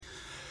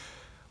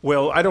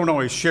Well, I don't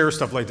always share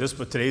stuff like this,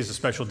 but today's a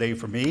special day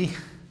for me.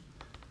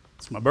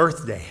 It's my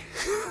birthday.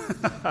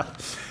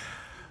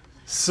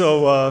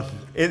 So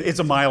it's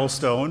a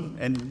milestone,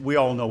 and we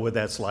all know what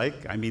that's like.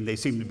 I mean, they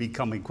seem to be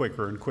coming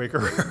quicker and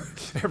quicker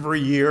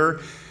every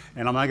year,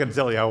 and I'm not going to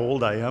tell you how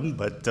old I am,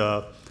 but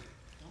Don't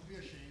be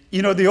ashamed.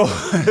 you know,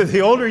 the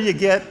older you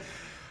get,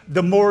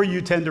 the more you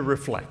tend to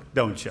reflect,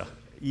 don't you?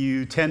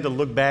 You tend to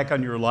look back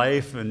on your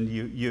life and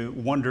you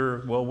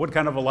wonder, well, what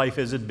kind of a life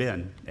has it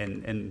been?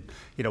 And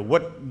you know,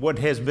 what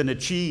has been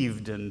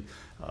achieved? And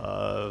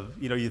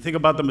you know, you think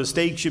about the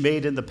mistakes you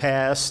made in the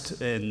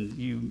past, and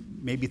you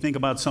maybe think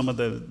about some of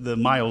the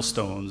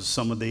milestones,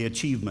 some of the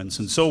achievements,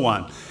 and so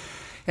on.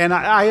 And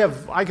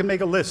I can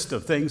make a list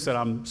of things that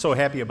I'm so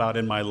happy about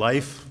in my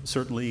life.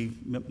 Certainly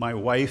my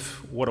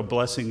wife, what a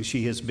blessing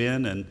she has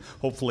been, and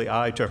hopefully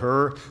I to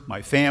her,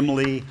 my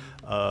family,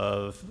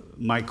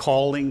 my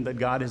calling that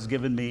God has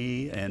given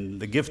me, and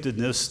the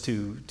giftedness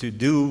to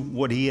do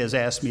what He has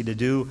asked me to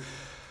do.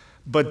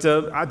 But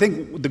I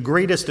think the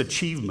greatest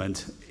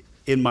achievement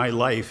in my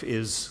life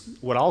is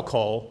what I'll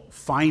call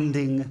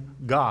finding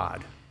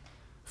God.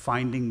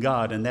 Finding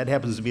God, and that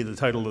happens to be the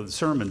title of the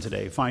sermon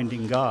today,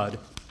 Finding God.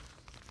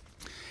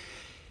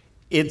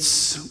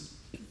 It's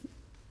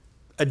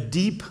a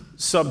deep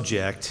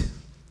subject.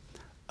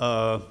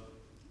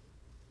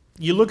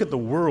 You look at the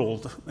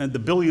world and the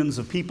billions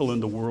of people in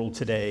the world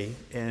today,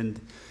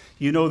 and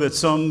you know that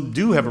some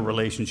do have a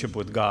relationship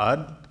with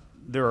God.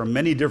 There are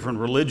many different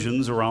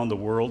religions around the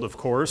world, of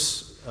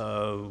course.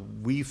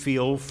 We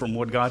feel from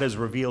what God has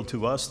revealed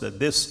to us that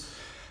this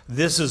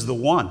is the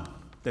one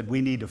that we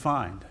need to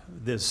find.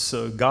 This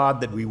God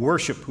that we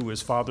worship, who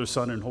is Father,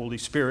 Son, and Holy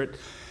Spirit.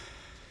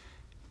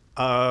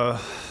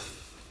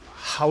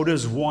 How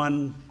does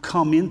one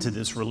come into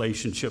this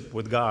relationship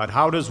with God?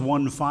 How does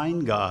one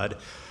find God?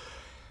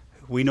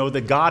 We know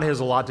that God has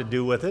a lot to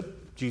do with it.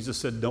 Jesus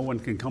said, "No one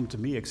can come to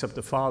me except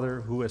the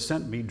Father who has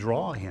sent me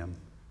draw him."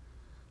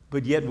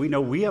 But yet we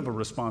know we have a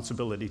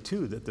responsibility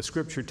too, that the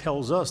Scripture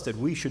tells us that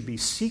we should be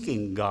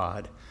seeking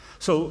God.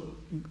 So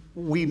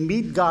we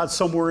meet God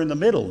somewhere in the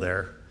middle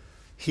there.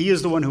 He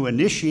is the one who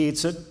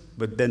initiates it,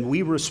 but then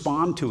we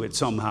respond to it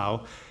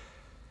somehow.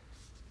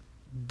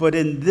 But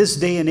in this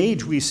day and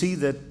age, we see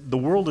that the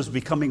world is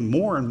becoming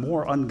more and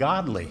more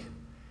ungodly.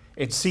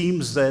 It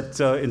seems that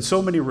in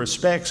so many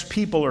respects,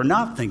 people are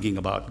not thinking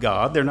about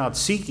God. They're not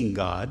seeking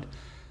God.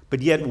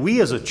 But yet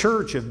we as a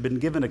church have been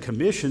given a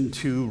commission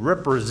to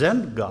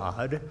represent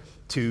God,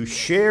 to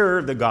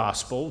share the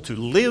gospel, to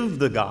live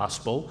the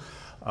gospel,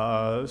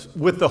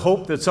 with the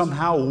hope that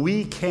somehow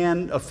we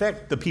can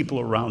affect the people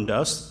around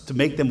us to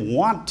make them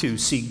want to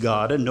seek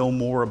God and know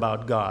more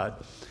about God.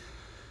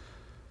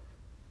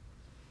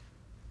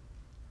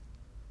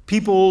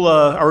 People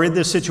are in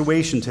this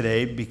situation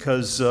today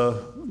because,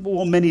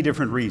 well, many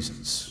different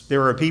reasons.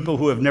 There are people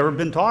who have never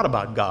been taught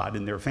about God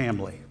in their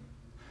family.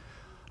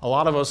 A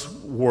lot of us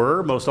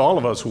were, most all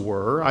of us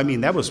were. I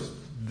mean, that was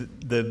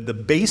the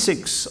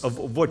basics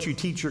of what you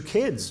teach your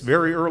kids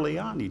very early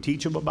on. You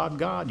teach them about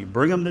God. You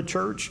bring them to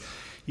church.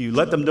 You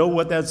let them know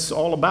what that's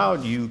all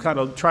about. You kind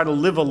of try to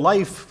live a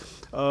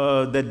life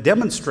that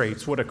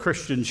demonstrates what a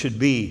Christian should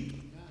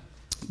be.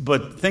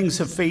 But things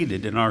have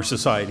faded in our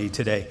society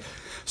today.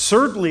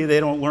 Certainly, they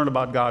don't learn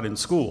about God in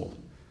school.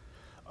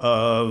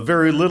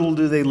 Very little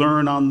do they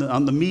learn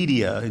on the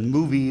media, in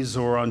movies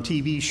or on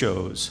TV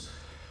shows.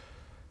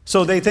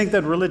 So they think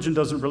that religion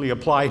doesn't really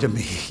apply to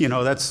me. You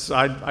know,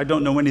 I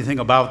don't know anything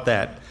about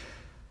that.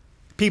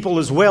 People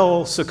as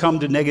well succumb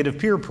to negative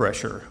peer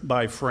pressure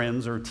by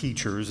friends or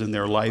teachers in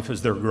their life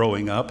as they're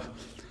growing up.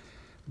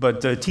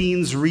 But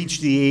teens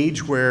reach the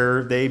age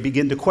where they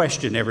begin to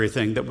question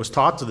everything that was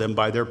taught to them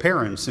by their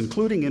parents,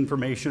 including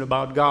information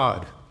about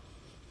God.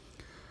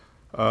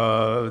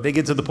 They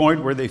get to the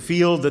point where they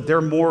feel that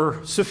they're more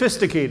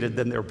sophisticated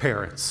than their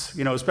parents,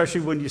 you know,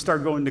 especially when you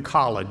start going to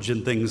college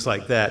and things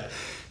like that.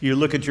 You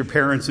look at your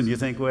parents and you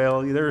think,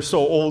 well, they're so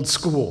old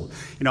school.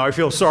 You know, I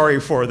feel sorry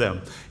for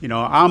them. You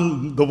know,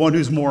 I'm the one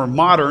who's more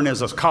modern.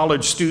 As a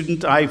college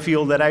student, I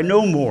feel that I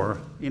know more.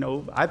 You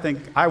know, I think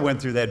I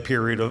went through that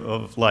period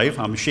of life.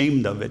 I'm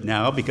ashamed of it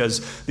now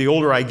because the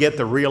older I get,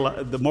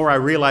 the more I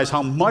realize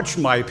how much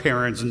my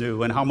parents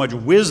knew and how much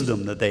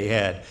wisdom that they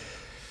had.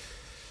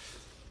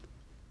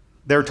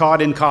 They're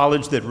taught in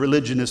college that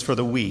religion is for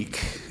the weak.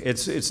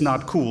 It's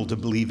not cool to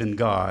believe in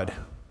God.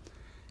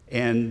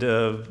 And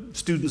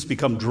students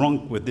become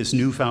drunk with this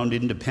newfound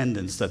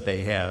independence that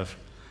they have.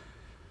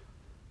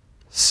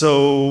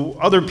 So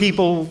other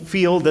people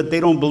feel that they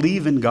don't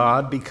believe in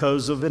God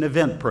because of an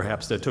event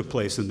perhaps that took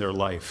place in their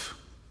life.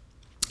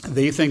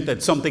 They think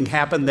that something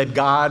happened that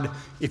God,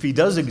 if He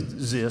does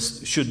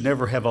exist, should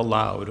never have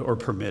allowed or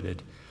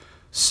permitted.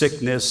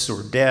 Sickness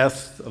or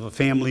death of a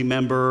family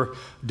member,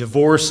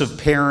 divorce of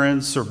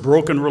parents, or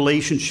broken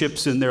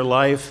relationships in their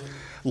life,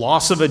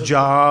 loss of a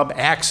job,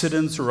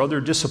 accidents, or other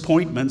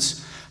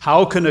disappointments.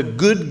 How can a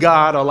good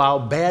God allow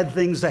bad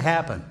things to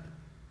happen?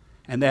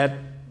 And that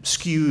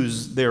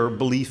skews their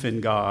belief in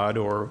God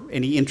or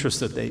any interest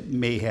that they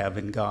may have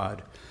in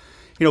God.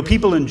 You know,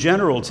 people in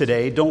general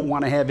today don't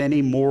want to have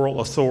any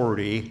moral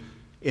authority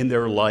in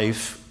their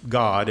life,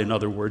 God, in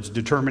other words,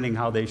 determining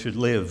how they should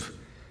live.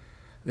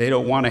 They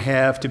don't want to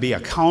have to be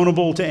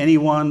accountable to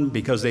anyone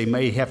because they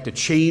may have to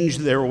change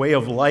their way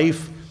of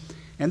life,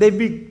 and they've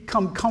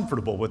become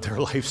comfortable with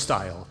their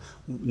lifestyle,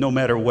 no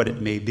matter what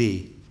it may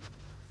be.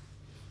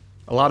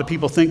 A lot of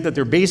people think that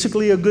they're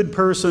basically a good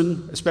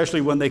person, especially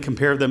when they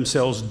compare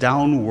themselves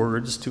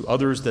downwards to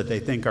others that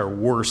they think are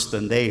worse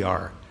than they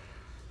are.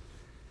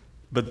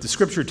 But the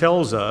scripture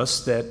tells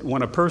us that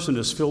when a person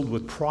is filled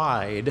with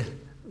pride,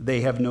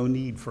 they have no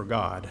need for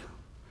God.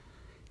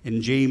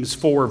 In James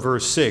 4,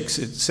 verse 6,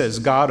 it says,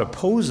 God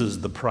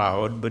opposes the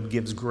proud, but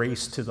gives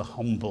grace to the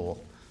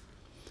humble.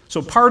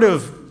 So part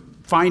of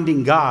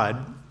finding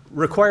God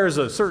requires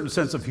a certain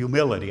sense of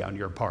humility on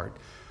your part,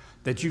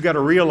 that you got to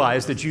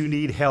realize that you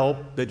need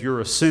help, that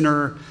you're a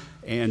sinner,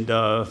 and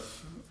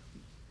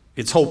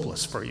it's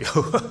hopeless for you.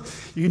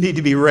 You need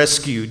to be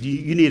rescued.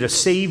 You need a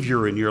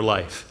Savior in your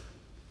life.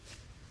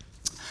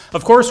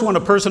 Of course, when a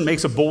person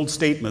makes a bold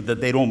statement that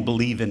they don't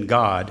believe in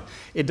God,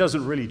 it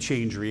doesn't really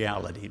change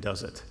reality,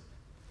 does it?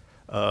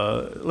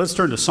 Let's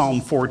turn to Psalm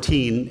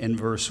 14 and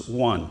verse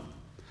 1.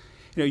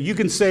 You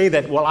can say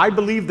that, well, I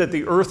believe that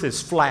the earth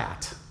is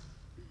flat.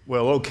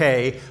 Well,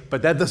 okay,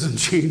 but that doesn't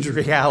change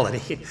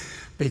reality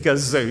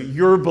because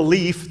your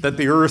belief that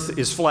the earth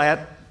is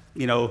flat,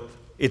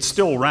 it's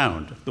still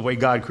round the way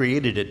God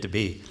created it to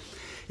be.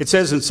 It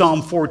says in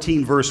Psalm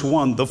 14, verse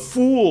 1, the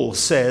fool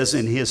says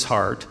in his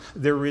heart,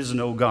 there is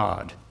no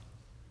God.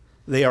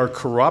 They are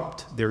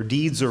corrupt, their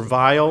deeds are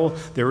vile,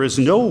 there is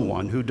no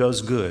one who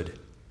does good.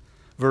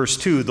 Verse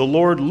 2, the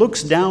Lord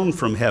looks down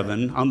from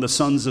heaven on the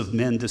sons of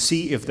men to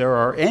see if there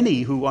are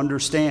any who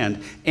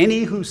understand,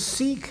 any who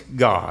seek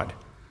God.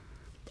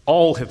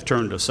 All have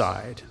turned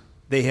aside.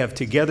 They have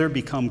together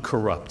become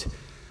corrupt.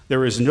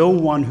 There is no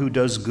one who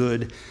does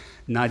good,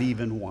 not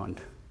even one.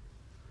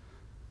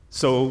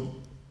 So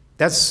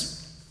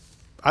that's,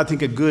 I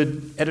think, a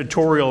good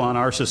editorial on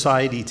our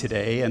society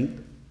today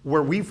and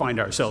where we find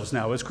ourselves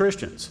now as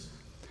Christians.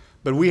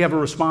 But we have a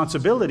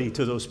responsibility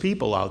to those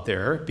people out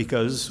there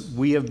because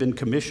we have been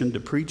commissioned to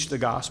preach the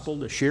gospel,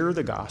 to share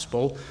the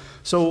gospel.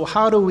 So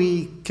how do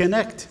we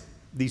connect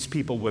these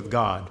people with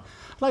God?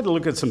 I'd like to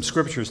look at some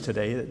scriptures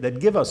today that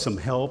give us some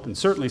help and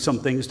certainly some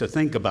things to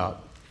think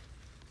about.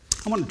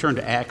 I want to turn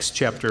to Acts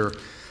chapter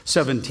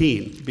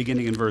 17,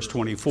 beginning in verse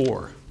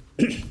 24.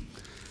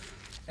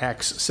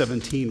 Acts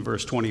 17,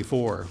 verse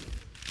 24.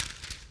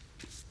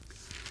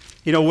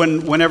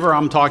 Whenever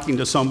I'm talking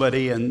to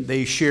somebody and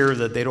they share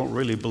that they don't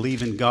really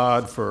believe in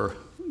God for,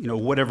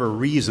 whatever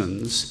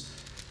reasons,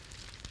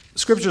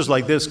 scriptures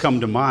like this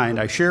come to mind.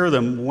 I share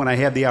them when I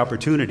have the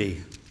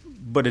opportunity,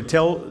 but it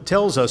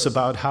tells us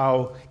about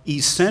how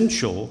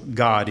essential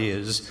God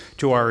is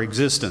to our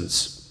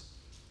existence.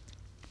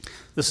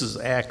 This is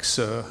Acts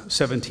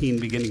 17,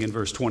 beginning in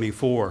verse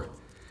 24.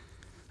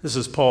 This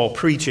is Paul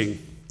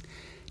preaching.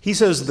 He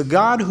says, the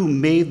God who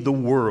made the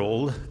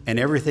world and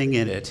everything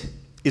in it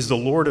is the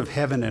Lord of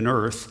heaven and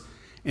earth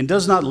and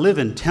does not live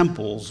in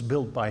temples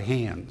built by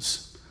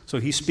hands. So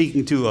he's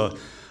speaking to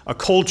a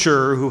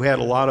culture who had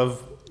a lot of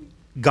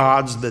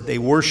gods that they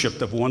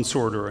worshiped of one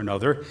sort or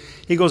another.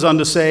 He goes on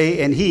to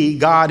say, and he,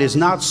 God, is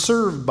not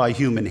served by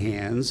human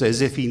hands as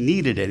if he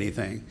needed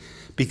anything,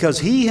 because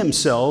he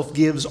himself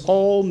gives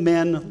all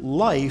men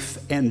life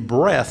and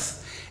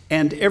breath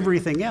and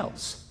everything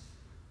else.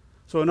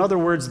 So in other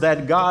words,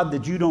 that God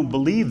that you don't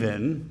believe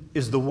in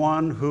is the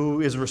one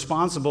who is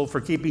responsible for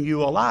keeping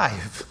you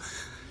alive.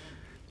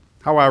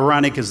 How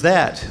ironic is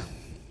that?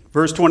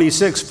 Verse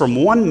 26,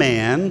 from one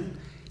man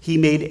he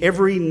made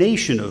every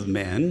nation of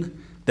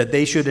men that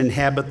they should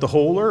inhabit the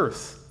whole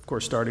earth. Of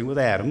course, starting with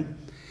Adam.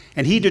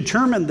 And he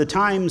determined the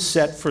times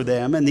set for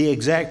them and the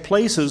exact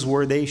places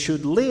where they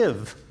should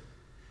live.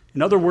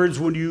 In other words,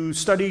 when you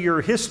study your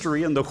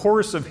history and the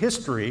course of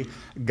history,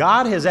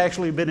 God has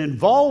actually been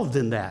involved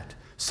in that,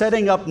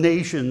 setting up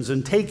nations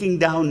and taking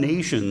down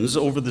nations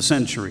over the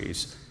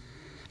centuries.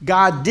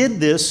 God did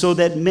this so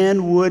that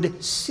men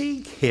would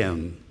seek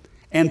him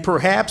and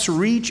perhaps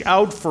reach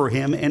out for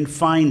him and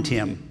find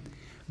him,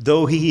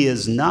 though he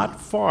is not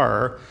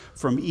far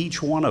from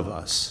each one of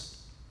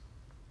us.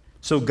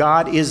 So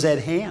God is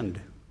at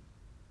hand.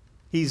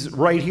 He's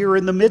right here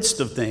in the midst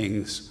of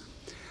things.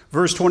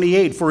 Verse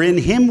 28, for in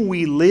him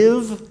we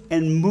live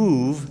and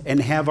move and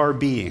have our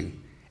being.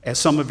 As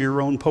some of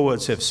your own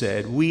poets have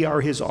said, we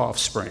are his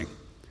offspring.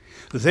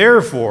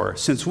 Therefore,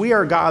 since we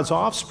are God's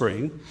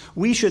offspring,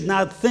 we should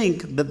not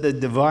think that the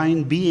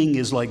divine being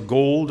is like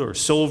gold or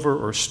silver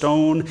or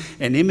stone,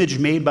 an image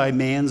made by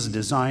man's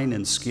design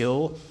and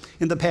skill.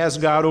 In the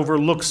past, God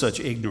overlooked such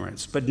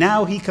ignorance, but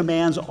now he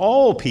commands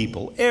all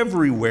people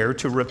everywhere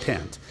to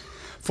repent.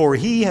 For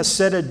he has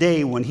set a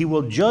day when he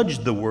will judge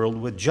the world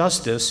with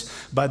justice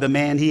by the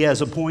man he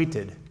has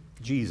appointed,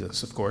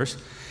 Jesus, of course.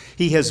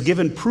 He has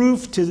given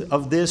proof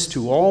of this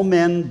to all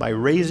men by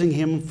raising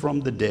him from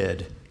the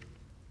dead.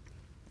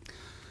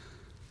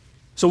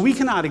 So we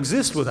cannot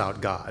exist without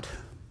God.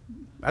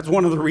 That's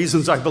one of the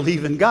reasons I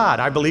believe in God.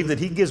 I believe that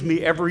He gives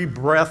me every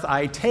breath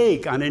I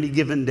take on any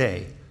given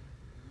day.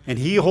 And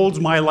He holds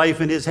my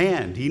life in His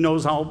hand. He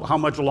knows how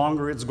much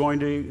longer it's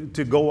going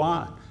to go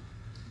on.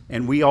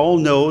 And we all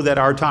know that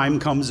our time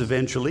comes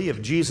eventually.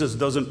 If Jesus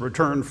doesn't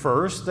return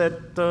first, that,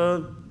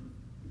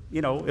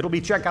 it'll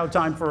be checkout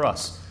time for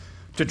us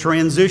to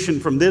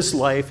transition from this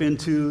life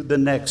into the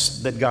next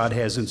that God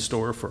has in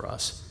store for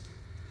us.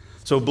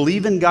 So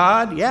believe in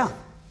God, yeah.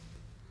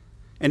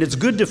 And it's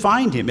good to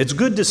find Him. It's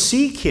good to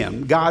seek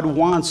Him. God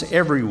wants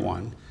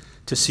everyone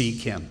to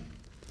seek Him.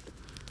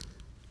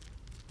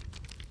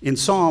 In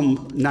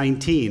Psalm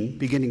 19,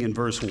 beginning in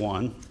verse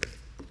 1,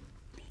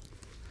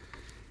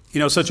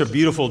 such a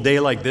beautiful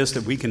day like this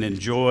that we can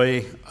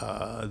enjoy.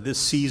 This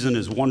season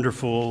is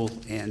wonderful,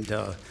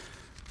 and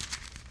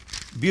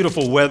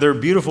beautiful weather,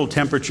 beautiful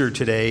temperature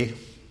today.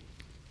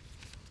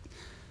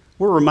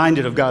 We're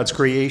reminded of God's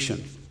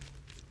creation.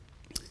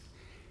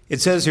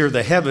 It says here,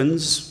 the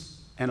heavens,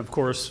 and of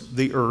course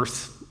the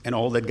earth, and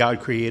all that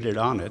God created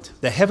on it.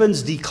 The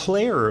heavens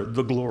declare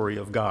the glory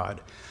of God.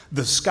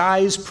 The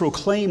skies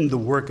proclaim the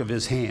work of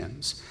His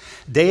hands.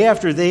 Day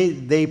after day,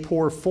 they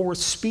pour forth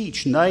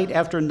speech. Night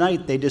after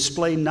night, they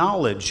display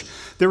knowledge.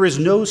 There is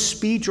no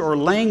speech or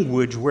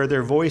language where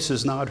their voice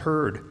is not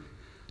heard.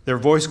 Their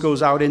voice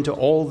goes out into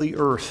all the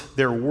earth,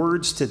 their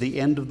words to the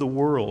end of the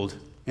world.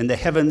 In the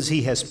heavens,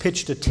 He has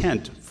pitched a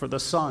tent for the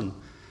sun.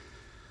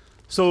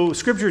 So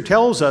Scripture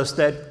tells us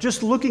that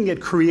just looking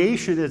at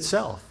creation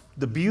itself,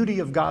 the beauty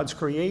of God's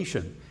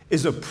creation,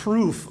 is a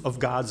proof of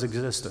God's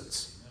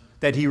existence,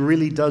 that He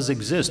really does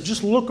exist.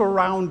 Just look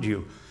around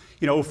you.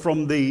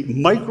 From the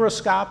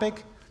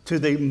microscopic to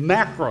the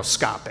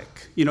macroscopic.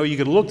 You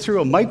can look through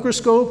a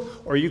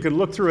microscope or you can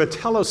look through a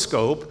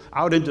telescope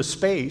out into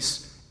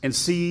space and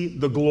see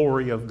the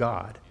glory of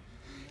God.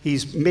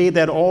 He's made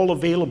that all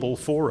available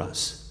for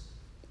us.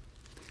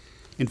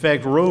 In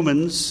fact,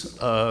 Romans,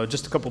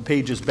 just a couple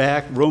pages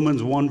back,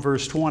 Romans 1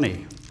 verse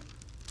 20.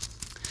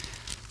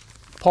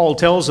 Paul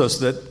tells us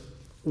that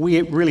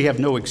we really have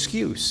no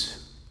excuse.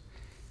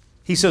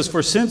 He says,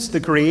 for since the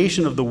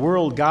creation of the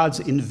world, God's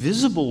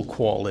invisible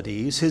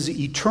qualities, His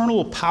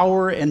eternal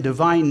power and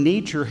divine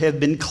nature have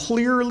been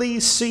clearly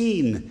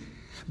seen,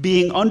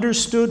 being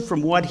understood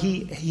from what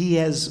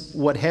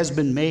has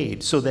been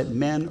made, so that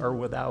men are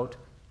without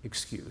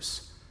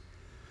excuse.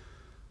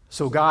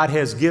 So God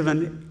has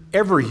given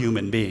every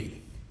human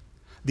being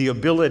the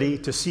ability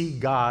to see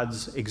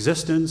God's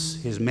existence,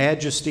 His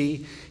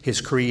majesty, His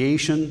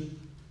creation.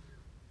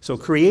 So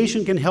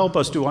creation can help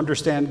us to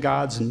understand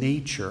God's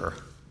nature.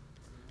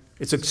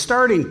 It's a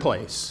starting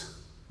place,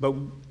 but,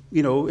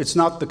 it's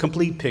not the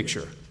complete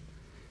picture.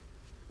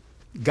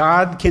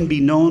 God can be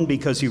known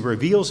because He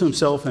reveals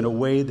Himself in a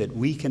way that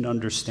we can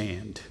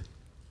understand.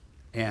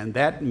 And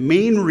that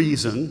main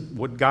reason,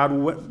 what God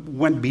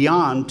went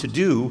beyond to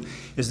do,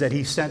 is that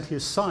He sent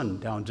His Son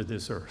down to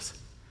this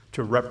earth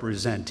to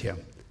represent Him.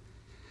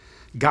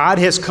 God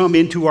has come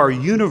into our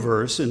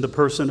universe in the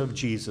person of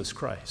Jesus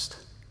Christ.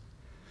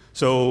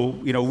 So,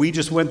 we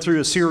just went through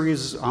a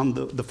series on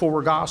the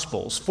four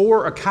Gospels,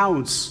 4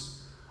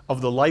 accounts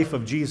of the life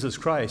of Jesus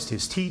Christ,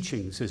 His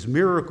teachings, His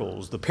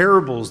miracles, the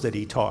parables that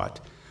He taught,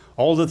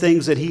 all the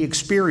things that He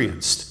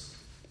experienced.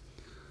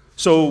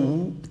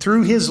 So,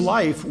 through His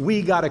life,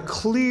 we got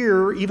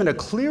even a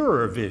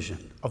clearer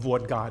vision of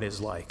what God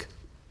is like.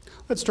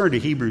 Let's turn to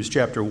Hebrews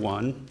chapter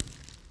 1,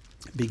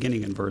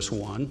 beginning in verse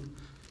 1.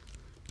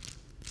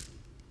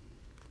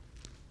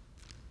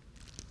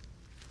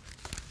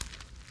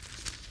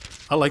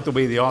 I like the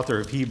way the author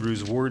of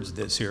Hebrews words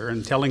this here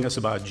in telling us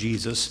about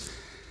Jesus.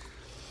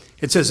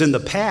 It says, in the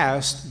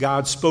past,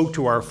 God spoke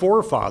to our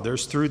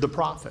forefathers through the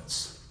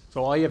prophets.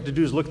 So all you have to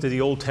do is look to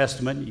the Old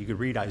Testament. You could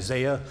read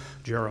Isaiah,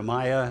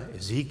 Jeremiah,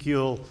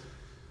 Ezekiel,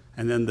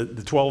 and then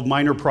the 12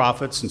 minor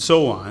prophets and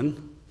so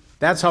on.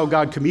 That's how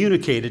God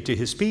communicated to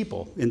His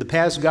people. In the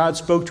past, God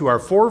spoke to our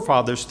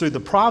forefathers through the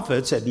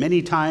prophets at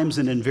many times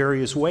and in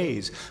various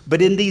ways.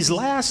 But in these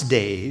last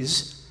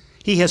days,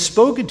 He has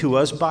spoken to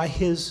us by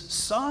His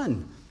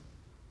Son,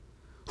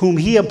 whom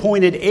He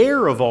appointed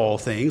heir of all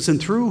things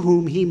and through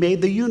whom He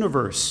made the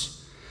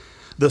universe.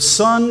 The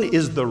Son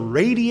is the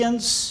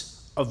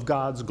radiance of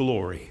God's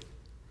glory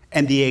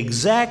and the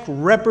exact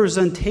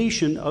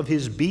representation of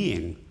His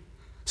being,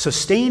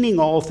 sustaining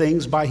all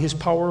things by His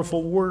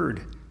powerful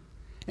word.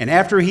 And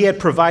after He had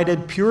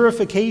provided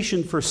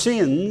purification for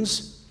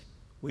sins,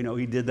 we know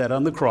He did that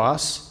on the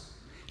cross,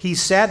 He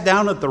sat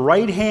down at the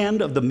right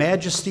hand of the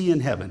Majesty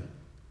in heaven.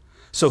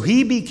 So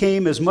He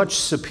became as much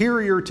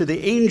superior to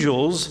the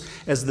angels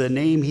as the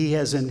name He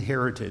has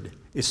inherited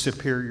is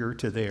superior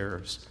to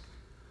theirs.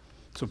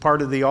 So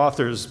part of the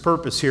author's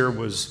purpose here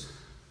was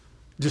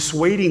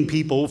dissuading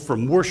people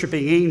from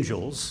worshiping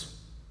angels,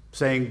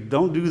 saying,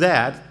 don't do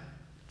that.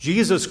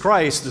 Jesus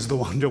Christ is the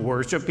one to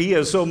worship. He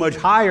is so much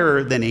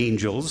higher than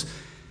angels.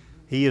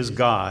 He is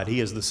God.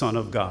 He is the Son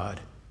of God.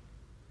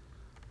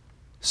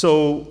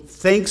 So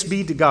thanks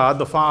be to God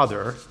the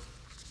Father.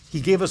 He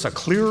gave us a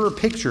clearer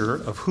picture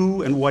of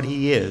who and what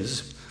He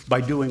is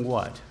by doing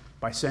what?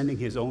 by sending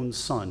his own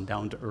Son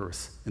down to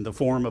earth in the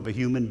form of a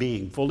human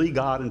being, fully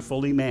God and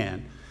fully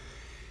man.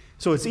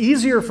 So it's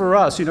easier for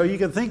us. You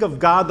can think of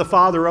God the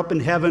Father up in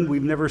heaven.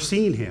 We've never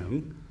seen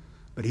him,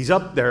 but he's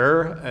up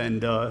there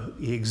and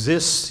he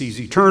exists.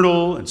 He's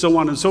eternal and so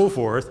on and so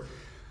forth.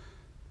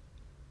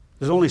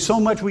 There's only so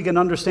much we can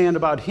understand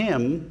about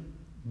him,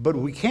 but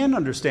we can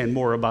understand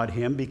more about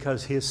him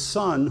because his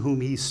Son,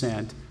 whom he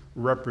sent,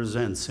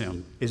 represents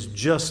him, is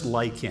just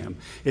like him.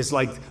 It's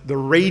like the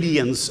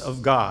radiance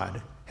of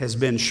God has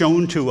been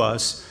shown to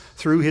us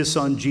through his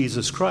Son,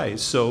 Jesus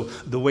Christ. So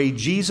the way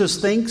Jesus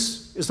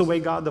thinks is the way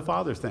God the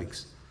Father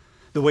thinks.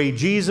 The way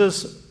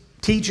Jesus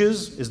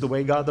teaches is the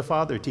way God the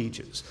Father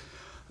teaches.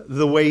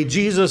 The way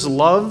Jesus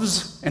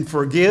loves and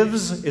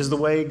forgives is the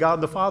way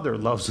God the Father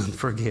loves and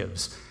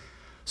forgives.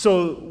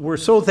 So we're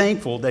so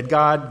thankful that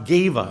God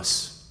gave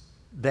us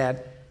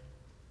that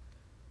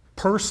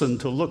person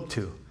to look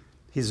to,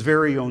 his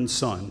very own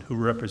Son who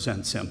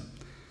represents him.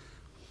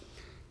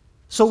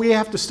 So we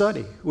have to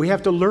study, we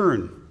have to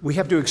learn, we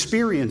have to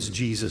experience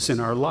Jesus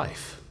in our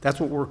life. That's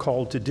what we're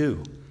called to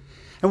do.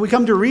 And we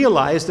come to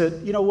realize that,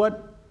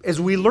 as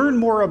we learn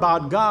more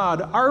about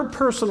God, our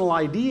personal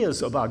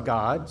ideas about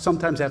God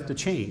sometimes have to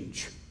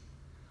change.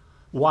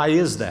 Why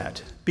is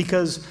that?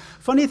 Because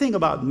funny thing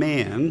about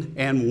man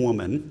and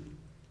woman,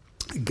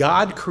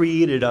 God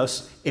created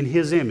us in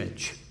his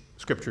image,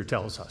 Scripture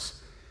tells us.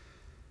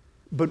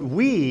 But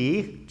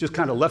we, just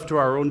kind of left to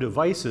our own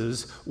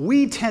devices,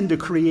 we tend to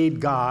create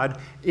God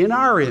in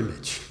our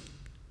image.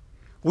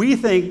 We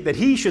think that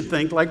he should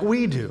think like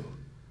we do,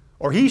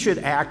 or he should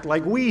act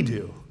like we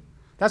do.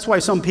 That's why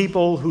some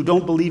people who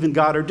don't believe in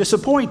God are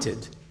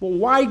disappointed. Well,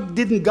 why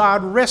didn't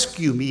God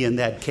rescue me in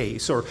that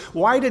case? Or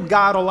why did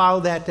God allow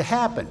that to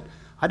happen?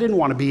 I didn't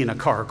want to be in a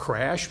car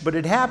crash, but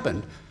it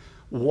happened.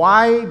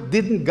 Why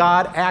didn't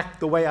God act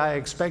the way I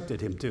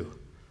expected him to?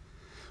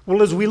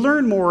 Well, as we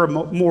learn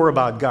more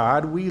about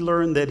God, we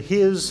learn that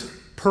his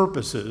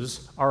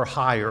purposes are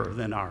higher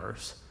than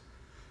ours.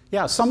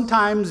 Yeah,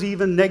 sometimes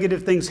even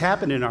negative things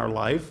happen in our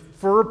life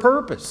for a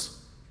purpose.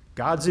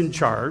 God's in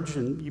charge,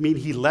 and you mean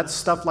he lets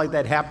stuff like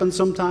that happen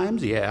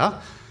sometimes?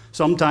 Yeah,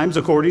 sometimes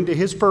according to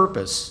his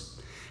purpose.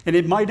 And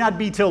it might not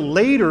be till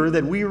later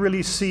that we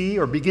really see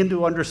or begin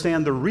to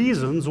understand the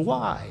reasons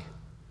why.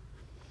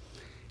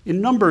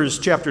 In Numbers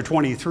chapter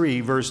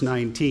 23, verse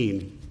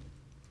 19,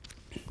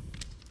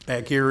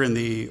 back here in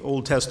the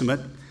Old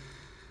Testament,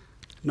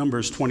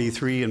 Numbers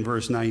 23 and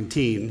verse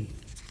 19,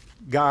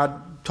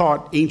 God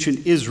taught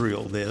ancient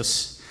Israel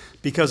this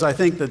because I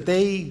think that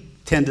they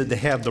tended to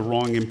have the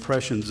wrong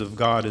impressions of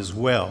God as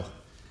well.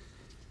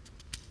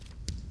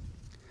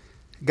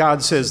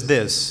 God says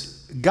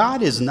this,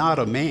 God is not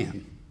a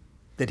man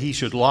that he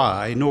should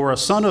lie, nor a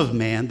son of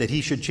man that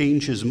he should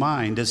change his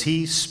mind. Does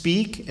he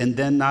speak and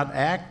then not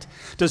act?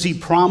 Does he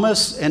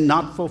promise and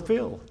not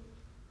fulfill?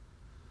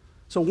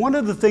 So one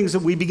of the things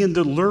that we begin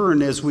to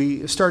learn as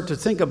we start to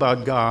think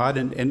about God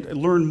and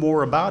learn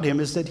more about him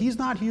is that he's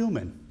not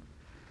human.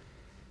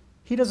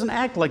 He doesn't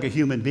act like a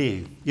human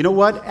being. You know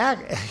what?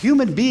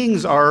 Human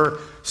beings are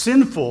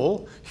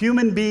sinful.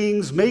 Human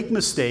beings make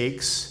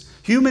mistakes.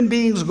 Human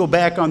beings go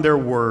back on their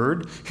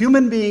word.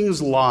 Human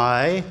beings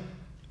lie.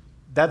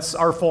 That's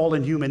our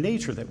fallen human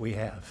nature that we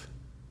have.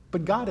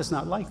 But God is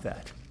not like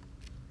that.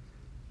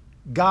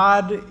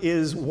 God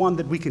is one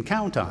that we can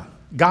count on.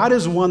 God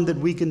is one that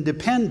we can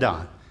depend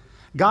on.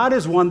 God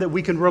is one that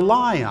we can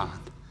rely on.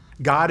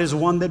 God is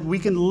one that we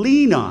can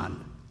lean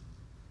on.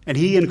 And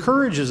he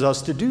encourages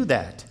us to do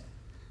that.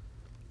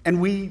 And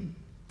we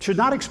should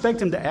not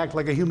expect him to act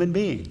like a human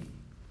being.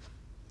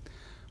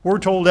 We're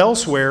told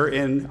elsewhere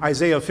in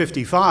Isaiah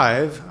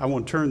 55, I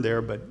won't turn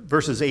there, but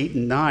verses 8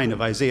 and 9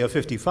 of Isaiah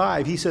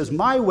 55, he says,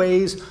 my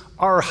ways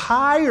are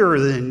higher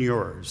than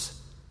yours.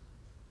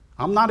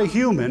 I'm not a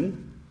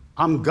human,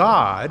 I'm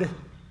God,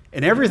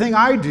 and everything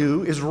I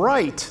do is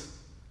right.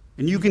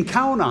 And you can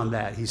count on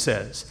that, he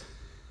says.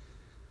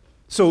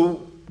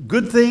 So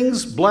good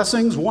things,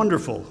 blessings,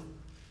 wonderful.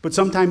 But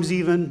sometimes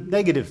even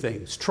negative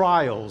things,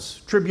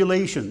 trials,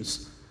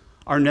 tribulations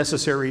are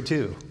necessary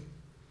too.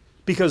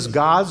 Because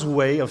God's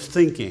way of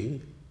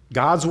thinking,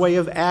 God's way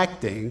of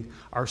acting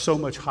are so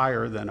much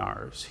higher than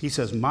ours. He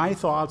says, my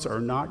thoughts are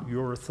not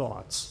your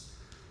thoughts.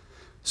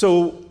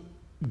 So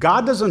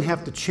God doesn't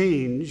have to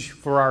change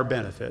for our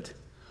benefit.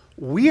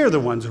 We are the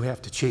ones who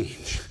have to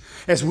change.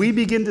 As we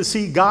begin to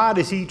see God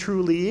as he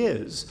truly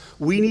is,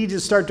 we need to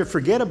start to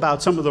forget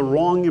about some of the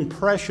wrong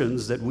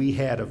impressions that we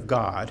had of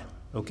God.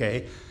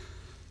 Okay?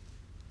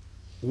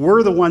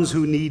 We're the ones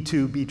who need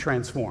to be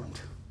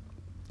transformed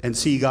and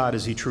see God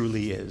as he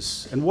truly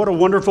is. And what a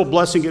wonderful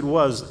blessing it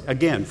was,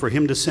 again, for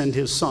him to send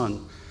his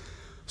Son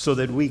so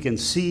that we can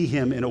see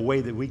him in a way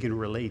that we can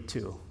relate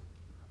to.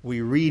 We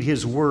read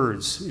his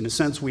words. In a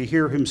sense, we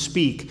hear him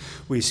speak.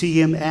 We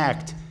see him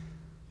act.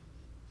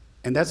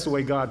 And that's the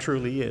way God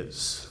truly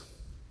is.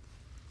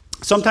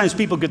 Sometimes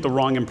people get the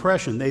wrong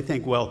impression. They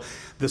think, well,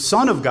 the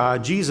Son of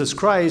God, Jesus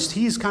Christ,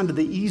 he's kind of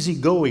the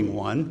easygoing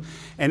one,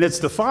 and it's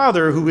the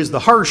Father who is the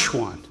harsh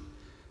one.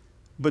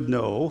 But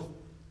no,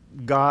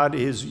 God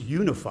is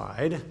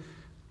unified.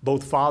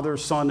 Both Father,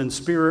 Son, and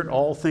Spirit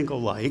all think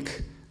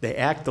alike. They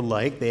act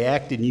alike. They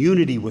act in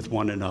unity with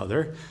one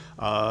another,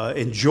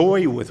 in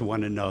joy with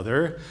one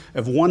another,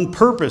 have one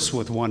purpose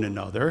with one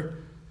another.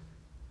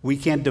 We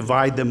can't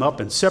divide them up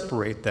and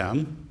separate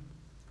them.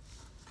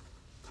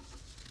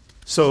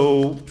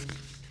 So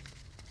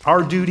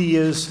our duty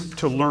is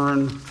to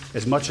learn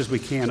as much as we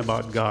can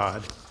about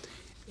God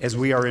as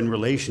we are in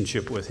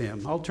relationship with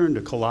him. I'll turn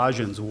to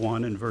Colossians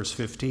 1 and verse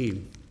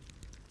 15.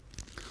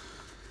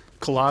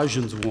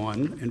 Colossians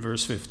 1 and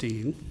verse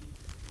 15.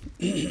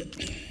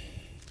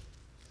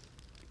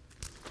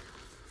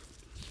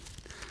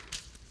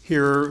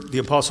 Here, the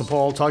Apostle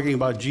Paul talking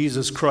about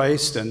Jesus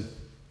Christ and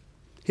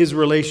his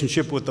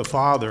relationship with the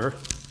Father.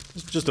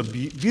 It's just a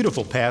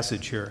beautiful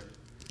passage here.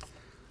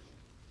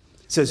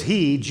 It says,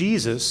 he,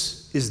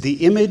 Jesus, is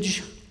the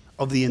image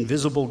of the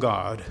invisible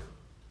God,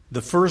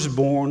 the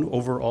firstborn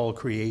over all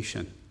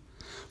creation.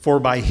 For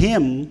by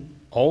him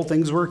all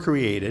things were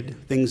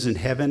created, things in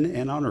heaven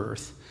and on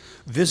earth,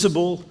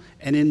 visible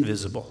and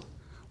invisible,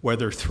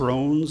 whether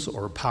thrones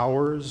or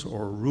powers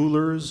or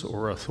rulers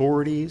or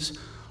authorities,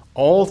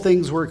 all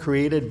things were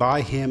created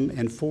by him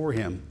and for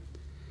him.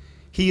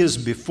 He is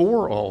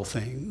before all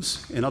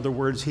things. In other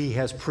words, he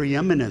has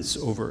preeminence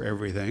over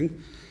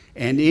everything,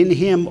 and in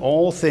him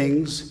all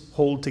things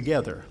hold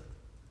together.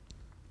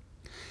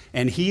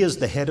 And he is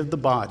the head of the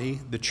body,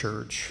 the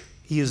church.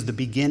 He is the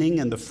beginning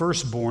and the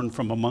firstborn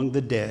from among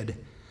the dead,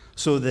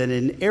 so that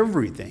in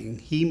everything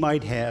he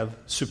might have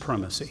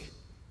supremacy.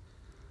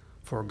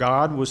 For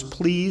God was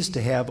pleased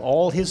to have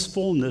all his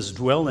fullness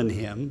dwell in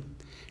him,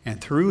 and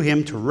through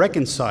him to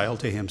reconcile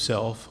to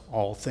himself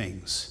all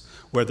things,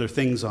 whether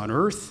things on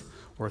earth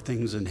or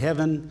things in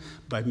heaven,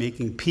 by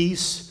making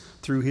peace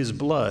through his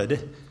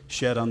blood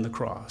shed on the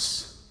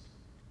cross.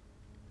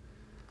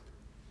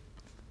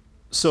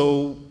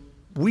 So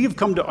we have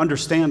come to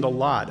understand a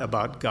lot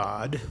about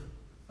God,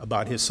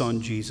 about his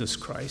Son, Jesus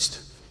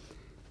Christ.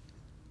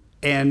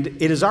 And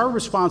it is our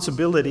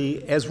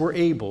responsibility, as we're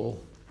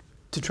able,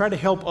 to try to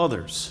help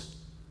others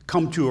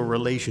come to a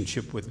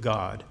relationship with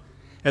God.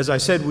 As I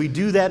said, we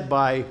do that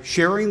by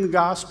sharing the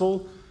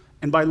gospel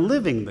and by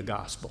living the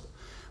gospel.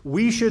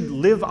 We should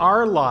live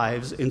our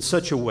lives in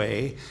such a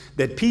way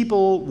that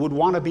people would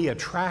want to be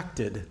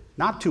attracted,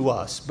 not to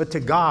us, but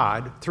to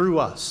God through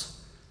us.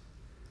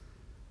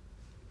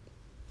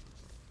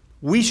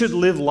 We should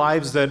live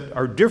lives that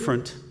are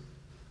different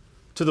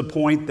to the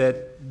point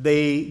that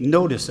they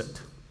notice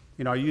it.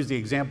 You know, I use the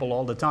example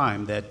all the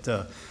time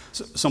that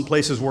some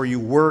places where you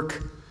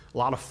work, a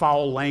lot of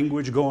foul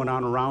language going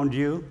on around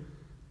you,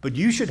 but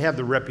you should have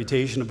the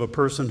reputation of a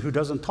person who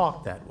doesn't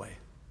talk that way.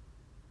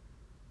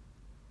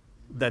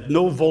 That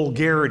no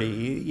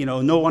vulgarity,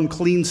 no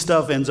unclean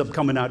stuff ends up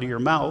coming out of your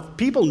mouth.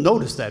 People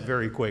notice that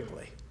very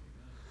quickly.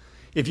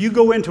 If you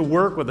go into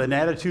work with an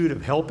attitude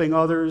of helping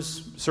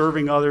others,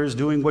 serving others,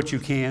 doing what you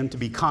can to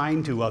be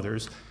kind to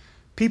others,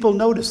 people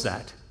notice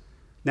that.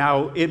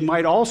 Now, it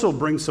might also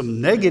bring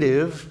some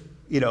negative,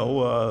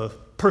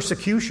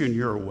 persecution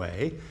your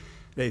way.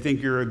 They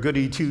think you're a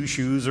goody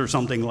two-shoes or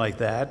something like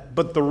that.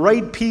 But the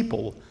right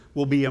people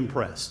will be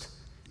impressed.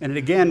 And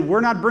again,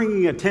 we're not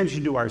bringing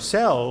attention to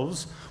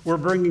ourselves. We're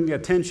bringing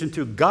attention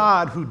to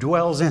God who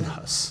dwells in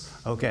us,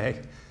 okay?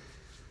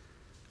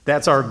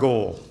 That's our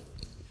goal.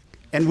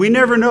 And we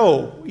never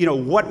know,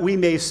 what we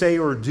may say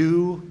or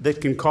do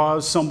that can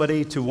cause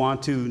somebody to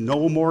want to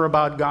know more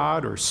about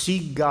God or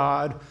seek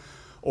God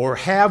or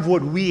have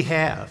what we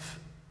have,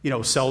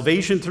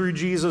 salvation through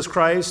Jesus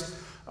Christ,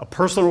 a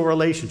personal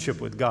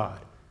relationship with God.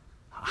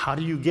 How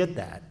do you get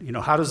that?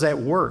 How does that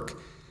work?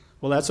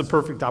 Well, that's a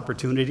perfect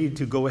opportunity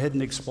to go ahead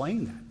and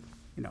explain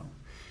that.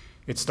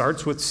 It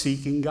starts with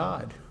seeking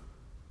God,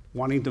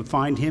 wanting to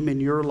find him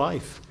in your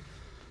life,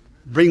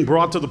 being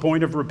brought to the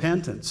point of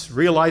repentance,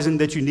 realizing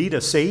that you need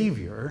a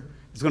Savior.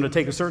 It's going to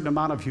take a certain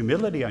amount of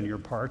humility on your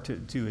part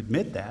to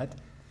admit that,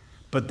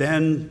 but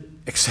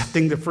then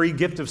accepting the free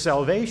gift of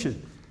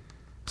salvation,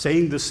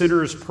 saying the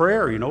sinner's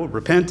prayer,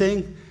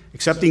 repenting,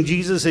 accepting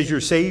Jesus as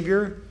your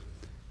Savior,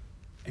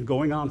 and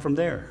going on from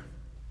there.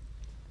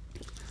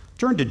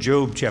 Turn to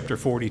Job chapter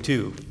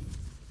 42.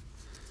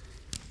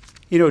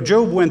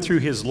 Job went through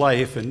his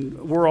life, and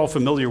we're all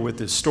familiar with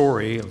this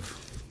story of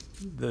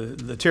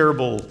the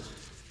terrible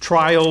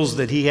trials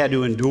that he had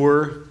to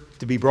endure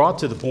to be brought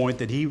to the point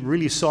that he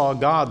really saw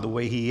God the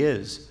way he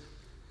is.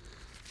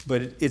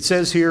 But it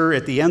says here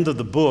at the end of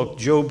the book,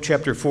 Job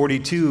chapter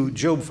 42,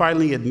 Job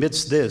finally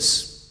admits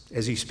this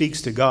as he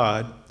speaks to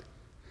God.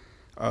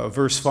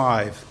 Verse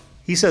 5,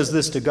 he says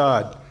this to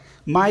God,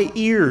 "My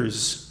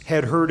ears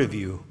had heard of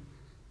you,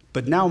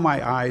 but now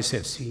my eyes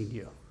have seen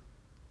you."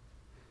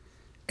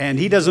 And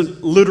he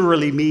doesn't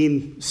literally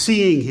mean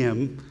seeing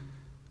him,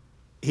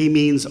 he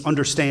means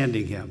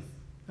understanding him.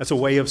 That's a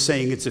way of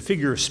saying it's a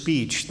figure of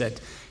speech that,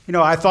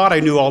 I thought I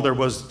knew all there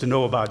was to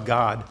know about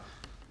God,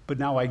 but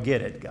now I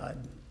get it, God.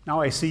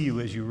 Now I see you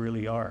as you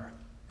really are.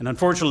 And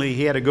unfortunately,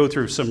 he had to go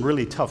through some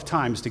really tough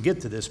times to get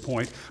to this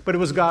point, but it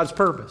was God's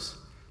purpose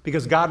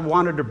because God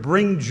wanted to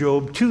bring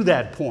Job to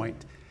that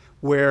point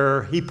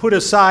where he put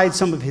aside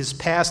some of his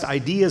past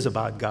ideas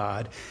about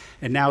God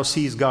and now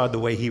sees God the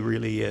way he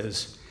really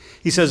is.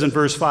 He says in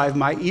verse 5,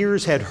 "My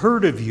ears had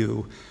heard of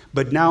you,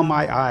 but now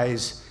my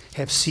eyes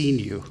have seen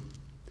you.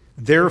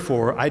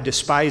 Therefore, I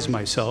despise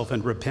myself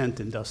and repent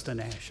in dust and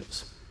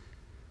ashes."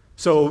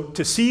 So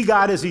to see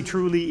God as he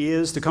truly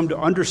is, to come to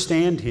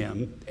understand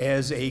him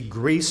as a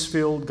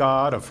grace-filled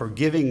God, a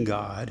forgiving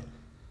God,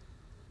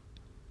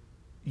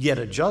 yet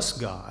a just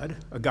God,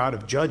 a God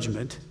of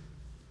judgment,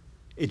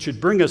 it should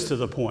bring us to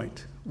the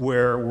point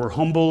where we're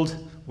humbled,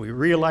 we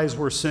realize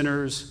we're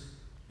sinners,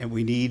 and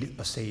we need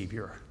a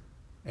Savior.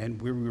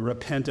 And we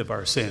repent of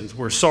our sins.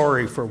 We're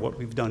sorry for what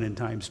we've done in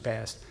times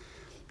past.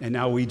 And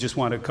now we just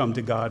want to come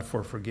to God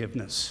for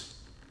forgiveness.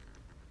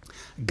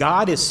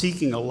 God is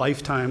seeking a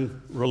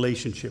lifetime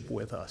relationship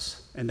with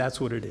us, and that's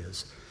what it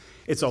is.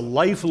 It's a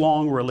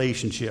lifelong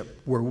relationship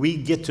where we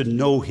get to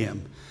know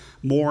him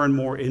more and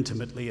more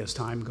intimately as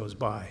time goes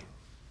by,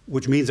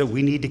 which means that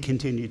we need to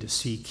continue to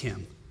seek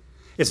him.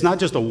 It's not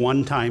just a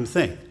one-time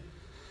thing.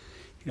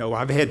 You know,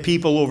 I've had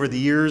people over the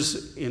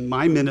years in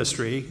my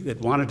ministry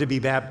that wanted to be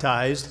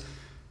baptized.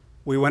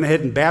 We went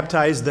ahead and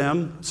baptized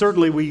them.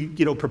 Certainly we,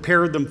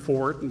 prepared them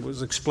for it and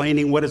was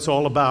explaining what it's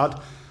all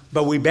about.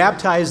 But we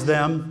baptized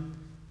them,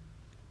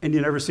 and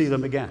you never see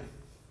them again.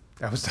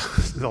 That was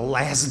the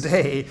last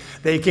day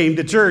they came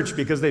to church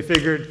because they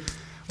figured,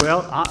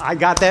 well, I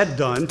got that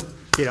done.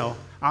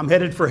 I'm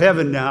headed for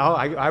heaven now.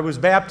 I was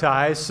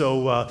baptized,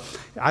 so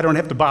I don't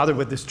have to bother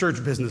with this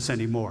church business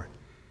anymore.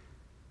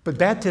 But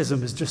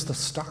baptism is just the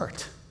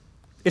start.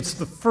 It's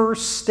the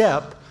first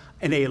step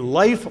in a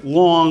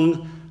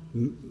lifelong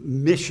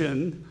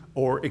mission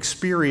or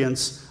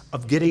experience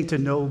of getting to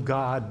know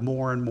God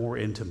more and more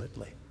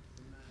intimately,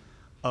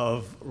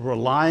 of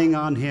relying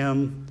on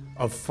him,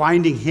 of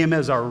finding him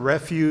as our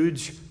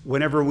refuge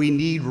whenever we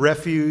need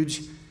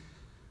refuge,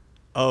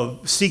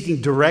 of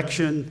seeking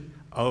direction,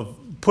 of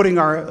putting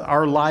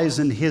our lives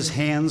in his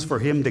hands for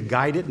him to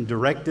guide it and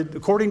direct it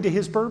according to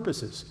his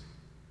purposes,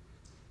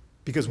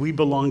 because we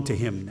belong to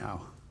him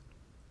now.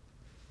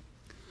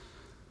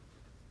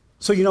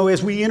 So,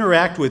 as we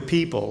interact with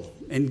people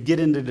and get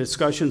into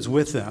discussions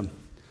with them,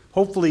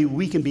 hopefully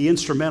we can be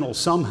instrumental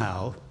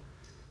somehow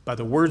by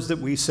the words that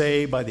we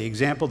say, by the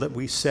example that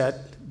we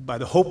set, by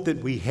the hope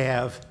that we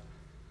have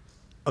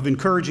of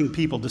encouraging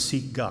people to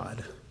seek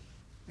God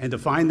and to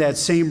find that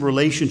same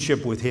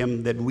relationship with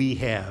him that we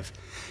have.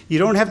 You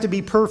don't have to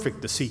be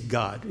perfect to seek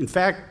God. In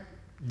fact,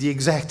 the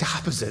exact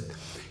opposite.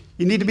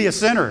 You need to be a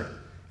sinner.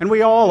 And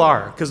we all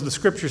are, because the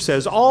scripture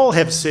says, all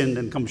have sinned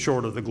and come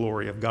short of the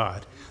glory of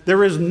God.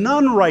 There is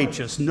none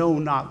righteous, no,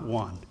 not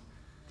one,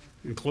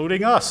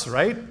 including us,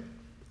 right?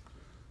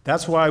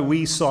 That's why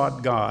we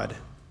sought God,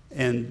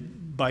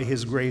 and by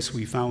his grace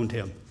we found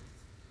him,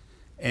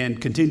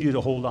 and continue to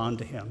hold on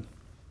to him,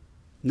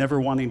 never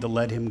wanting to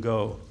let him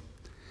go.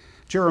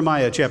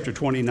 Jeremiah chapter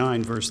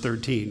 29, verse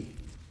 13.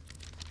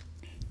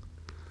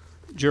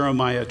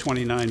 Jeremiah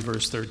 29,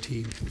 verse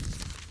 13.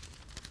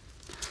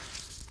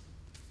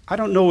 I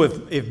don't know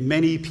if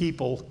many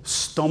people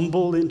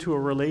stumble into a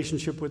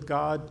relationship with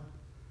God.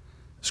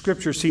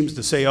 Scripture seems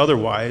to say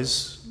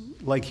otherwise,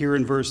 like here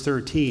in verse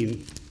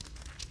 13.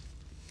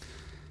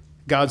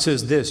 God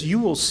says this, "You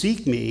will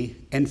seek me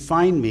and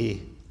find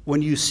me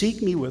when you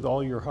seek me with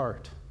all your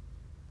heart."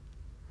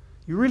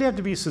 You really have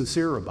to be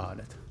sincere about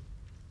it.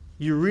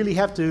 You really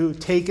have to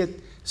take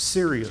it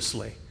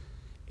seriously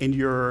in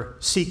your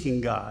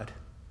seeking God.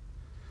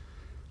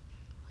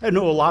 I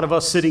know a lot of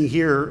us sitting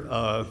here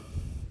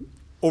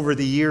over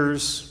the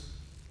years,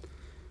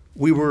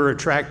 we were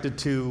attracted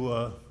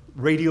to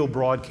radio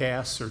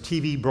broadcasts or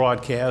TV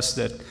broadcasts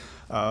that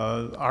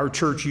our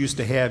church used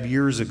to have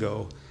years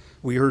ago.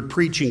 We heard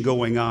preaching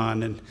going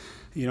on, and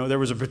there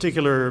was a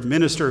particular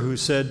minister who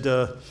said,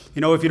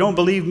 if you don't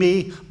believe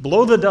me,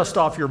 blow the dust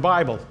off your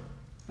Bible,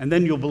 and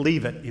then you'll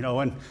believe it. And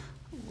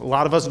a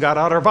lot of us got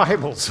out our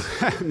Bibles,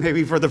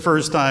 maybe for the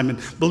first time, and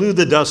blew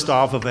the dust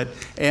off of it,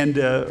 and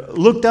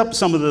looked up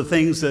some of the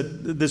things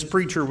that this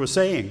preacher was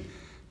saying.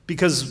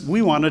 Because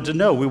we wanted to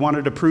know. We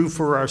wanted to prove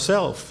for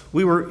ourselves.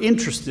 We were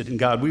interested in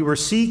God. We were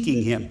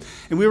seeking him.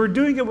 And we were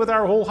doing it with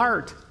our whole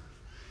heart.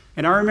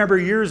 And I remember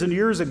years and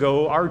years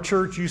ago, our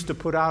church used to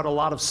put out a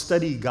lot of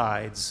study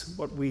guides,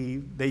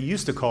 they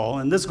used to call,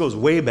 and this goes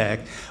way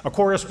back, a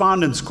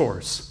correspondence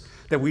course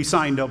that we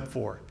signed up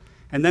for.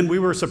 And then we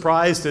were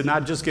surprised to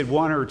not just get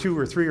 1 or 2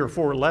 or 3 or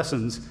 4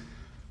 lessons,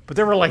 but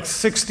there were like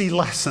 60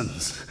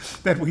 lessons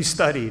that we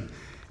studied.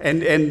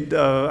 And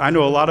I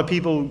know a lot of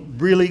people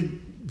really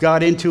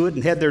got into it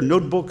and had their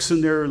notebooks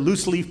and their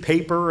loose leaf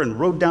paper and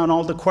wrote down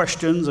all the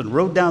questions and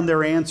wrote down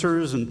their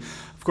answers. And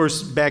of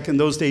course, back in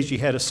those days, you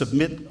had to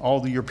submit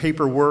all your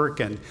paperwork,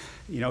 and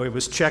it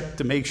was checked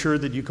to make sure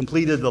that you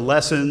completed the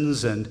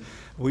lessons. And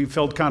we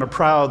felt kind of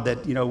proud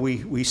that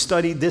we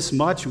studied this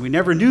much, and we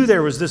never knew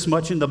there was this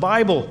much in the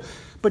Bible.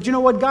 But you know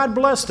what? God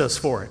blessed us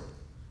for it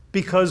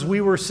because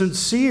we were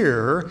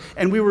sincere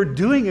and we were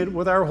doing it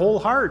with our whole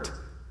heart.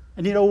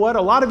 And you know what?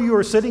 A lot of you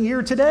are sitting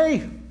here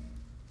today,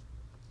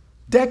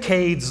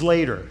 decades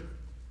later,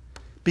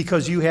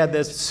 because you had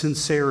that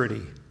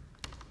sincerity.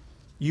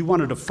 You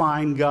wanted to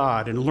find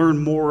God and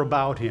learn more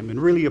about him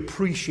and really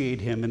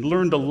appreciate him and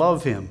learn to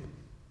love him.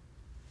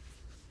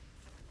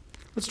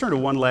 Let's turn to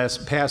one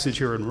last passage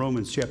here in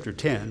Romans chapter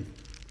 10.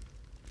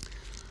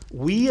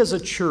 We as a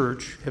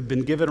church have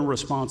been given a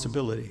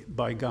responsibility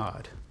by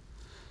God.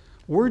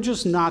 We're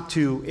just not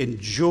to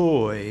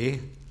enjoy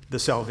the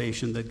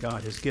salvation that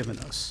God has given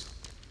us.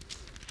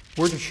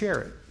 We're to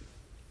share it.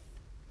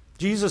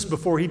 Jesus,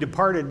 before he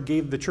departed,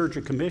 gave the church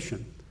a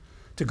commission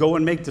to go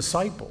and make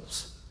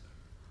disciples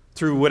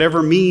through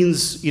whatever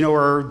means,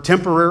 are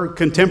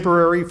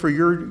contemporary for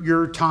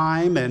your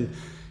time. And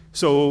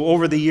so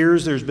over the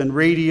years, there's been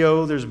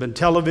radio, there's been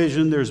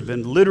television, there's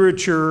been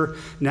literature.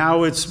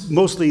 Now it's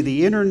mostly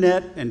the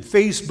internet and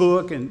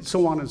Facebook and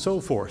so on and so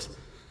forth.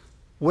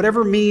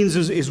 Whatever means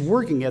is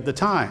working at the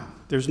time.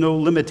 There's no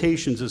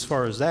limitations as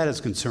far as that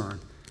is concerned.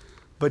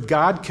 But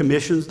God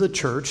commissions the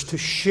church to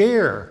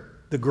share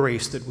the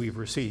grace that we've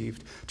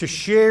received, to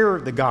share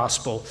the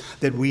gospel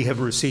that we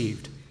have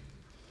received.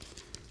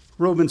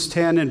 Romans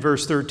 10 and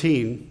verse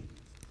 13,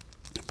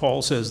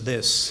 Paul says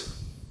this,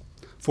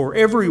 "For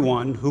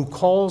everyone who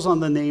calls on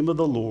the name of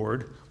the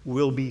Lord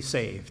will be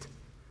saved."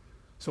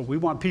 So we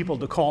want people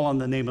to call on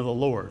the name of the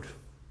Lord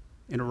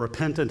in a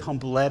repentant,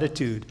 humble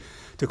attitude,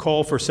 to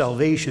call for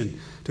salvation,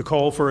 to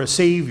call for a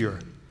Savior.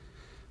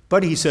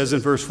 But he says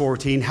in verse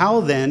 14,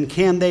 "How then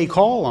can they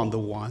call on the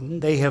one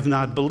they have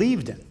not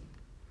believed in?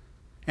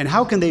 And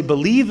how can they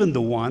believe in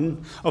the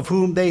one of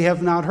whom they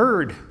have not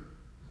heard?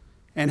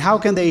 And how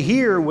can they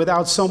hear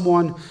without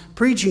someone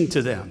preaching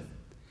to them?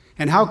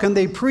 And how can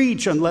they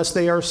preach unless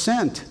they are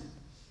sent?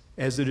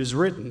 As it is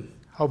written,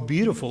 how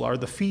beautiful are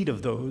the feet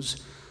of those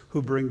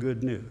who bring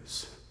good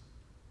news."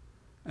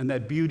 And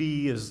that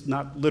beauty is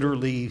not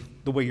literally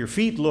the way your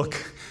feet look,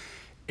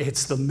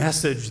 it's the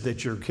message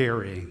that you're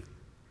carrying.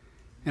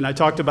 And I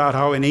talked about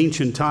how in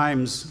ancient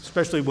times,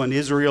 especially when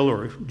Israel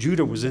or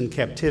Judah was in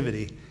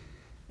captivity,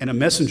 and a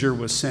messenger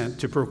was sent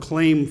to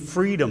proclaim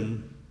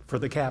freedom for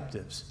the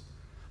captives,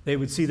 they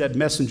would see that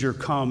messenger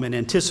come and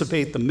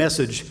anticipate the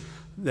message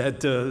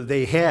that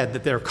they had,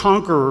 that their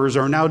conquerors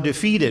are now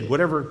defeated.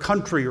 Whatever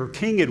country or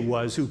king it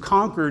was who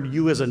conquered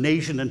you as a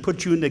nation and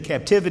put you into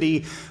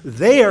captivity,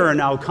 they are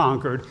now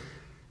conquered,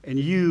 and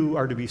you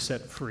are to be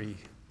set free.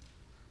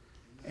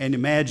 And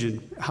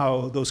imagine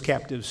how those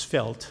captives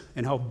felt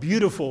and how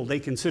beautiful they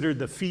considered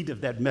the feet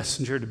of that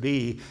messenger to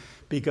be,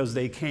 because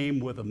they came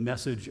with a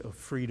message of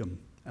freedom,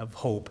 of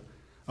hope,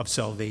 of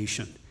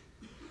salvation.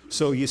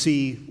 So you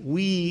see,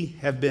 we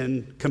have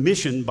been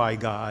commissioned by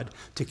God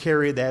to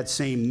carry that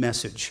same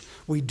message.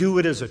 We do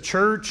it as a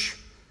church.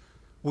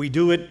 We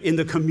do it in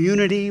the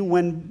community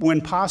when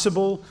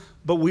possible,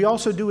 but we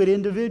also do it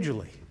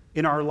individually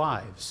in our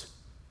lives,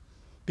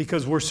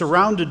 because we're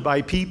surrounded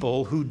by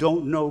people who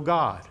don't know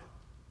God,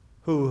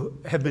 who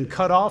have been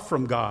cut off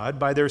from God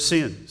by their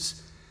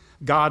sins.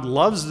 God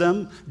loves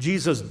them.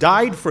 Jesus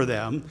died for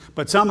them,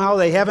 but somehow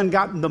they haven't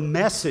gotten the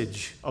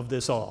message of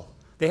this all.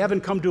 They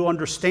haven't come to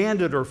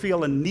understand it or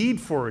feel a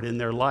need for it in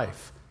their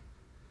life.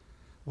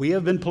 We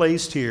have been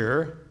placed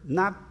here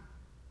not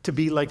to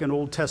be like an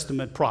Old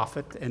Testament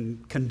prophet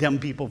and condemn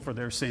people for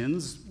their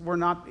sins. We're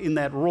not in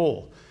that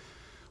role.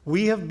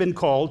 We have been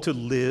called to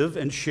live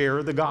and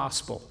share the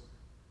gospel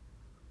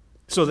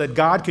so that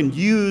God can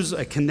use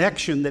a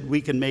connection that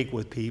we can make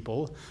with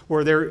people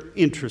where they're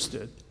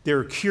interested,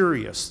 they're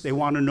curious, they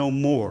want to know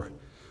more.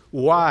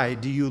 Why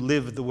do you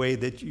live the way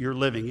that you're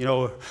living?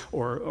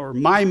 Or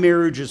my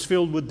marriage is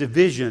filled with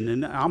division,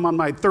 and I'm on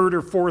my third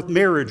or fourth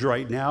marriage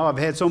right now. I've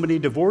had so many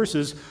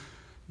divorces.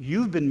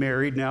 You've been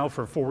married now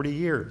for 40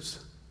 years.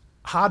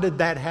 How did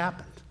that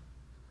happen?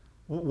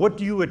 What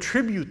do you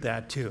attribute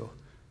that to?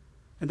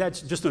 And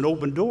that's just an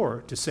open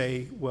door to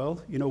say,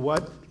 well, you know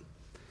what?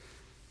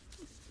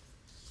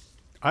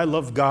 I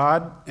love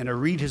God, and I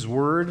read his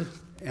word,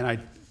 and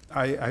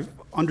I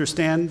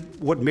understand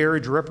what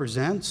marriage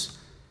represents.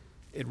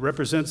 It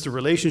represents the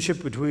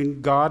relationship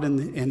between God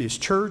and his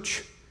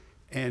church.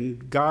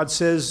 And God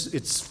says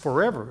it's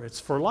forever, it's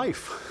for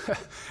life.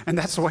 And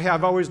that's the way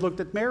I've always looked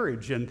at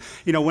marriage. And,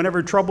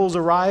 whenever troubles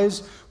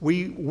arise,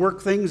 we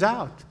work things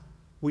out.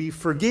 We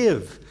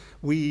forgive.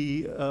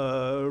 We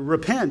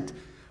repent.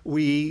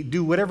 We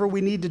do whatever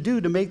we need to do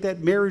to make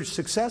that marriage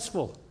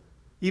successful.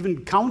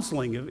 Even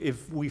counseling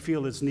if we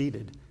feel it's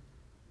needed.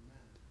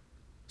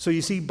 So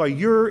you see, by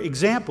your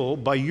example,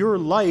 by your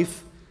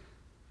life,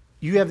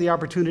 you have the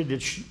opportunity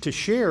to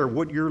share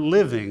what you're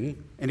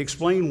living and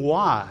explain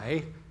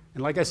why.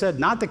 And like I said,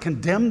 not to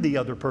condemn the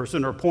other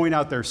person or point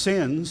out their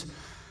sins,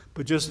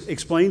 but just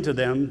explain to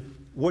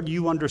them what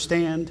you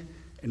understand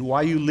and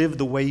why you live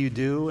the way you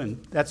do.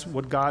 And that's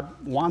what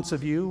God wants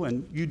of you,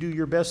 and you do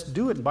your best to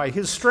do it. By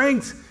his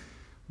strength,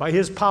 by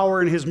his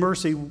power and his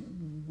mercy,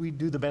 we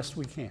do the best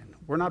we can.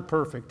 We're not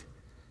perfect.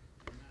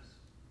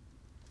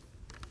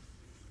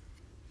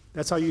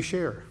 That's how you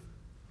share.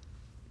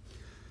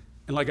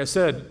 And like I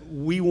said,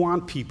 we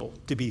want people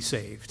to be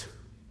saved.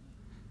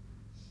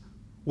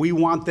 We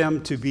want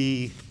them to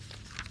be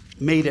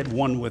made at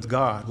one with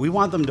God. We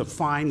want them to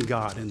find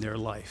God in their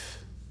life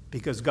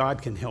because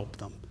God can help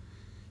them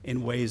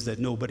in ways that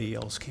nobody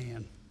else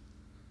can.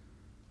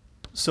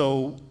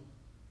 So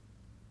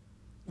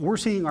we're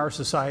seeing our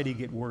society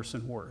get worse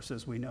and worse,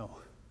 as we know.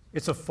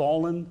 It's a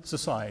fallen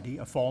society,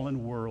 a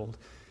fallen world,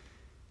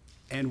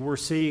 and we're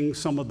seeing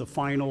some of the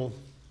final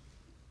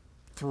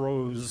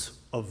throes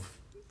of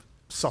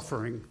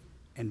suffering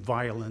and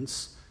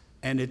violence,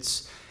 and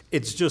it's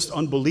just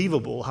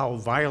unbelievable how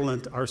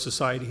violent our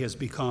society has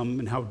become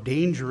and how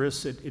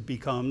dangerous it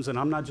becomes. And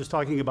I'm not just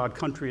talking about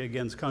country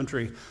against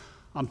country,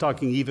 I'm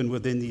talking even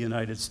within the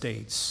United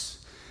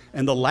States.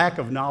 And the lack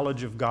of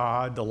knowledge of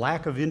God, the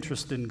lack of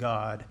interest in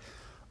God,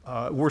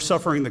 we're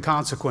suffering the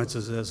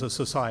consequences as a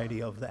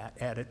society of that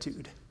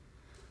attitude.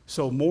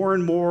 So more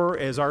and more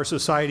as our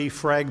society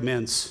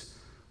fragments,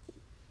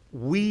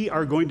 we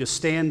are going to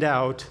stand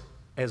out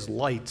as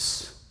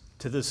lights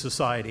to this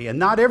society. And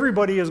not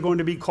everybody is going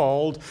to be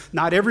called,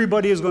 not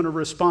everybody is going to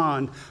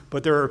respond,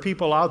 but there are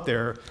people out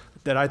there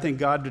that I think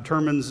God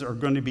determines are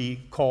going to be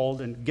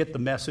called and get the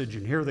message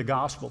and hear the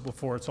gospel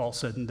before it's all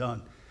said and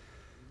done.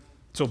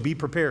 So be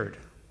prepared,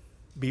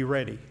 be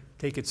ready,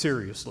 take it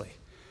seriously.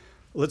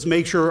 Let's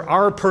make sure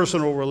our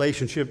personal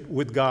relationship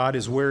with God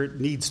is where it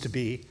needs to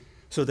be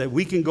so that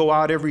we can go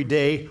out every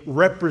day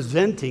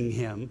representing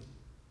Him.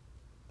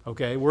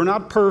 Okay, we're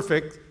not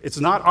perfect. It's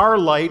not our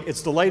light.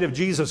 It's the light of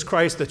Jesus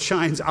Christ that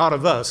shines out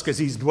of us because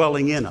He's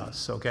dwelling in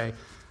us. Okay,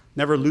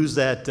 never lose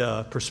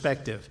that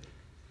perspective.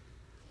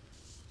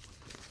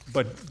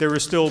 But there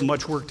is still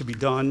much work to be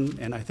done,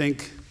 and I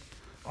think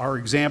our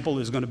example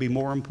is going to be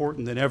more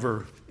important than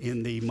ever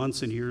in the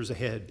months and years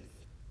ahead.